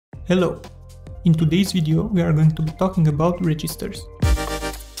Hello! In today's video we are going to be talking about registers.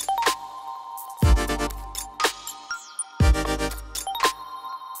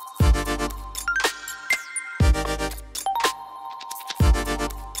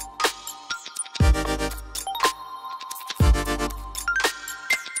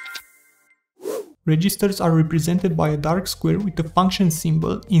 Registers are represented by a dark square with a function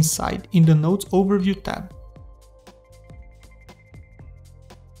symbol inside in the Node's Overview tab.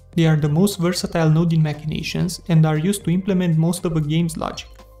 They are the most versatile node in Machinations and are used to implement most of a game's logic.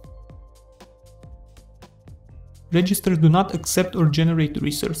 Registers do not accept or generate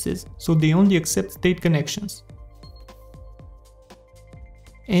resources, so they only accept state connections.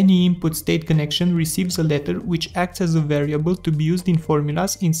 Any input state connection receives a letter which acts as a variable to be used in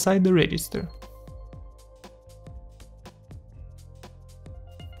formulas inside the register.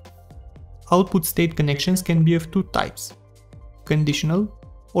 Output state connections can be of two types: conditional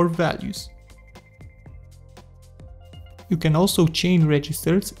or values. You can also chain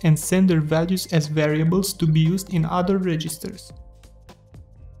registers and send their values as variables to be used in other registers.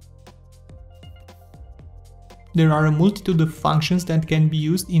 There are a multitude of functions that can be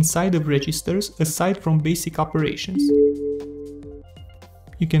used inside of registers aside from basic operations.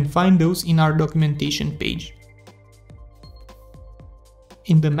 You can find those in our documentation page.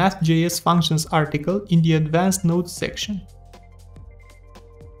 In the Math.js functions article in the Advanced Nodes section.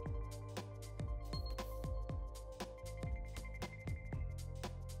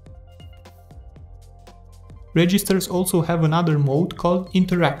 Registers also have another mode called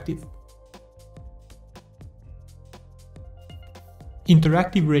interactive.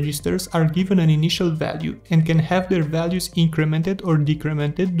 Interactive registers are given an initial value and can have their values incremented or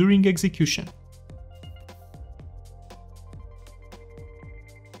decremented during execution.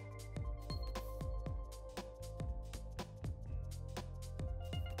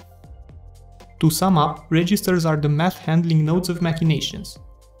 To sum up, registers are the math handling nodes of Machinations.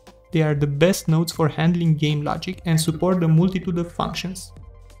 They are the best nodes for handling game logic and support a multitude of functions.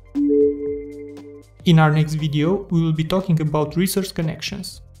 In our next video, we will be talking about resource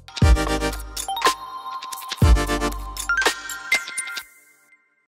connections.